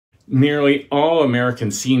Nearly all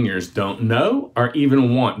American seniors don't know or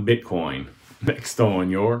even want Bitcoin. Next on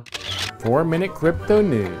your 4-Minute Crypto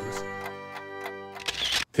News.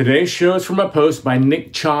 Today's show is from a post by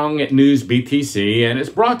Nick Chong at News BTC, and it's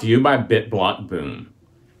brought to you by BitBlockBoom.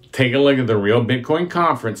 Take a look at the Real Bitcoin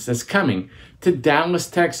Conference that's coming to Dallas,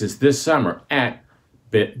 Texas this summer at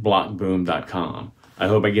BitBlockBoom.com. I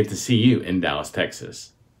hope I get to see you in Dallas,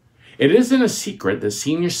 Texas. It isn't a secret that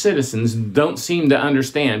senior citizens don't seem to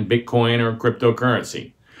understand Bitcoin or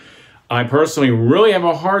cryptocurrency. I personally really have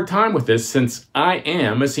a hard time with this since I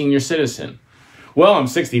am a senior citizen. Well, I'm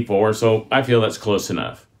 64, so I feel that's close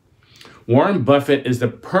enough. Warren Buffett is the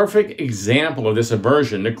perfect example of this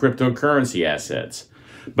aversion to cryptocurrency assets.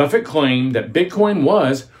 Buffett claimed that Bitcoin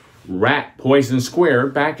was rat poison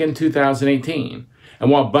squared back in 2018. And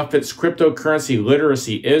while Buffett's cryptocurrency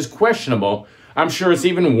literacy is questionable, I'm sure it's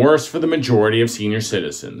even worse for the majority of senior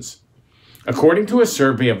citizens. According to a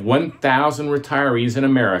survey of 1,000 retirees in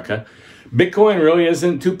America, Bitcoin really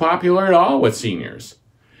isn't too popular at all with seniors.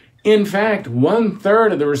 In fact,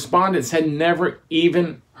 1/3 of the respondents had never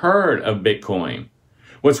even heard of Bitcoin.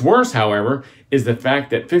 What's worse, however, is the fact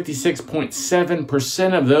that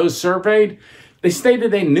 56.7% of those surveyed, they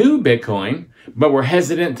stated they knew Bitcoin, but were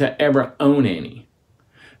hesitant to ever own any.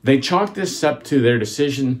 They chalked this up to their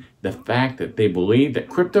decision, the fact that they believe that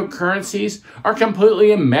cryptocurrencies are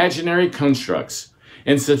completely imaginary constructs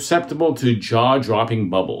and susceptible to jaw-dropping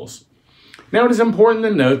bubbles. Now, it is important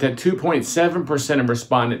to note that 2.7% of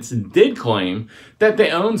respondents did claim that they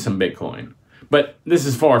own some Bitcoin, but this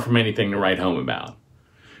is far from anything to write home about.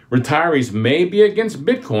 Retirees may be against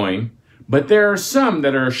Bitcoin, but there are some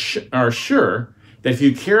that are sure that if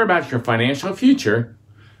you care about your financial future,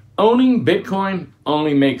 owning Bitcoin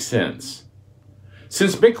only makes sense.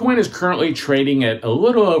 Since Bitcoin is currently trading at a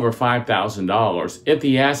little over $5,000, if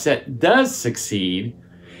the asset does succeed,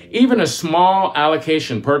 even a small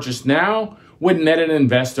allocation purchased now would net an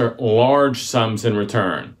investor large sums in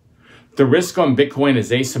return. The risk on Bitcoin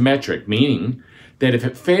is asymmetric, meaning that if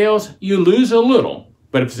it fails, you lose a little,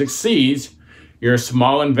 but if it succeeds, your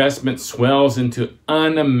small investment swells into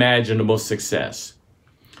unimaginable success.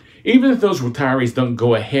 Even if those retirees don't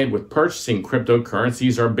go ahead with purchasing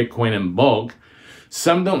cryptocurrencies or Bitcoin in bulk,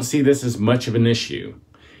 some don't see this as much of an issue.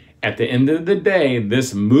 At the end of the day,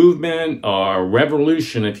 this movement or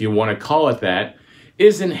revolution, if you want to call it that,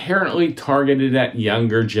 is inherently targeted at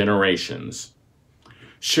younger generations.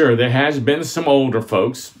 Sure, there has been some older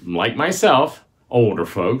folks, like myself, older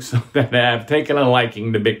folks, that have taken a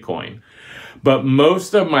liking to Bitcoin. But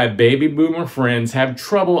most of my baby boomer friends have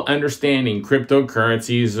trouble understanding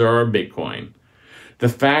cryptocurrencies or Bitcoin. The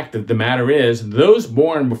fact of the matter is, those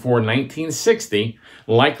born before 1960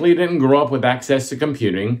 likely didn't grow up with access to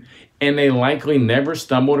computing, and they likely never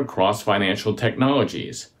stumbled across financial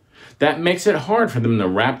technologies. That makes it hard for them to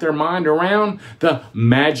wrap their mind around the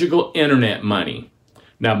magical internet money.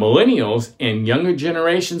 Now, millennials and younger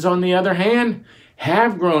generations, on the other hand,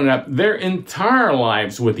 have grown up their entire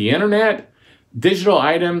lives with the internet, digital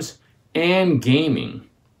items, and gaming.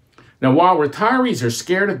 Now, while retirees are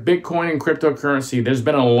scared of Bitcoin and cryptocurrency, there's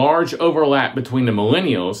been a large overlap between the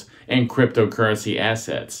millennials and cryptocurrency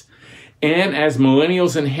assets. And as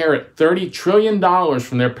millennials inherit $30 trillion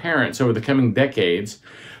from their parents over the coming decades,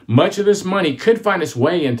 much of this money could find its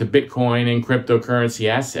way into Bitcoin and cryptocurrency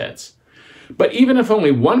assets. But even if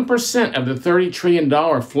only 1% of the $30 trillion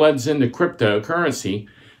floods into cryptocurrency,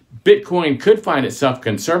 Bitcoin could find itself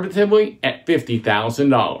conservatively at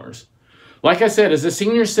 $50,000. Like I said, as a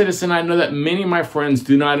senior citizen, I know that many of my friends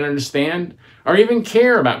do not understand or even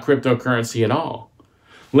care about cryptocurrency at all.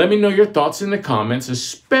 Let me know your thoughts in the comments,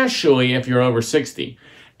 especially if you're over 60.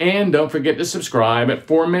 And don't forget to subscribe at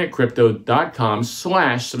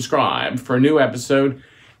 4minutecrypto.com/subscribe for a new episode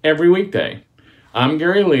every weekday. I'm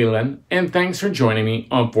Gary Leland, and thanks for joining me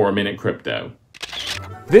on 4 Minute Crypto.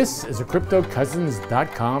 This is a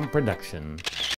CryptoCousins.com production.